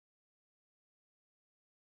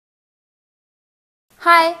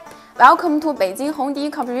Hi, welcome to Beijing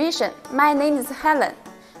Hongdee Corporation. My name is Helen.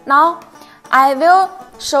 Now, I will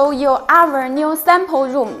show you our new sample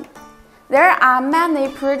room. There are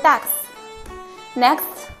many products.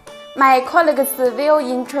 Next, my colleagues will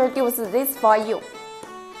introduce this for you.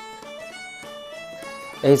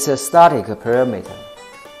 It's a static parameter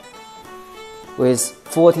with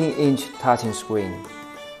 14-inch touching screen.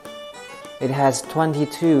 It has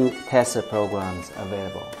 22 test programs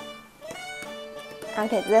available.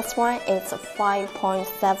 Okay, this one is a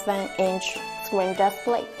 5.7-inch screen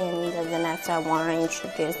display, and the next I want to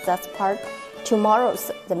introduce this part. Tomorrow's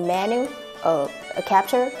the menu, a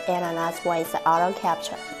capture, and another one is the auto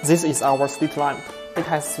capture. This is our street lamp. It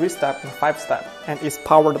has 3-step and 5-step, and is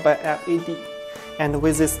powered by LED. And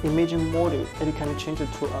with this imaging module, it can change it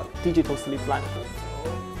to a digital street lamp.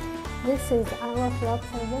 This is our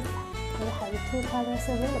philosopher Vista. It has 2 colors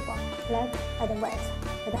available, black and white.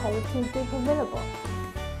 It has 2 depth available,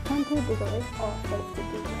 20 degrees or 50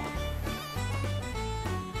 degrees.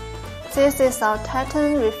 This is our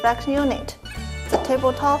Titan reflection unit. The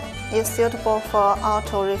tabletop is suitable for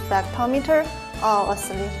auto reflectometer or a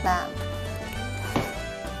slit lamp.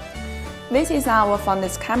 This is our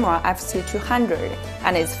fundus camera FC200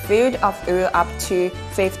 and is field of view up to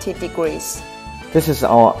 50 degrees. This is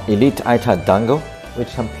our Elite ITA dongle, which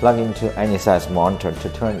can plug into any size monitor to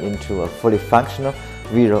turn into a fully functional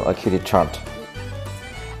visual acuity chart.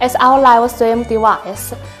 It's our live stream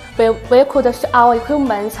device. We could show our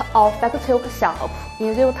equipment or factory workshop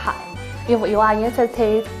in real time. If you are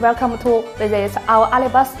interested, welcome to visit our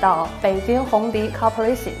Alibaba store, Beijing Hongdee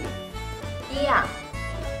Corporation. Iya,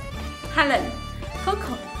 Helen,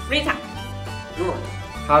 Coco, Rita, George,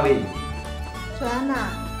 Harvey, Joanna,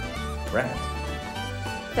 Brent.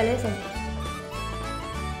 Felicity.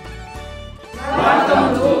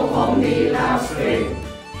 Welcome to Hongdee Live Stream.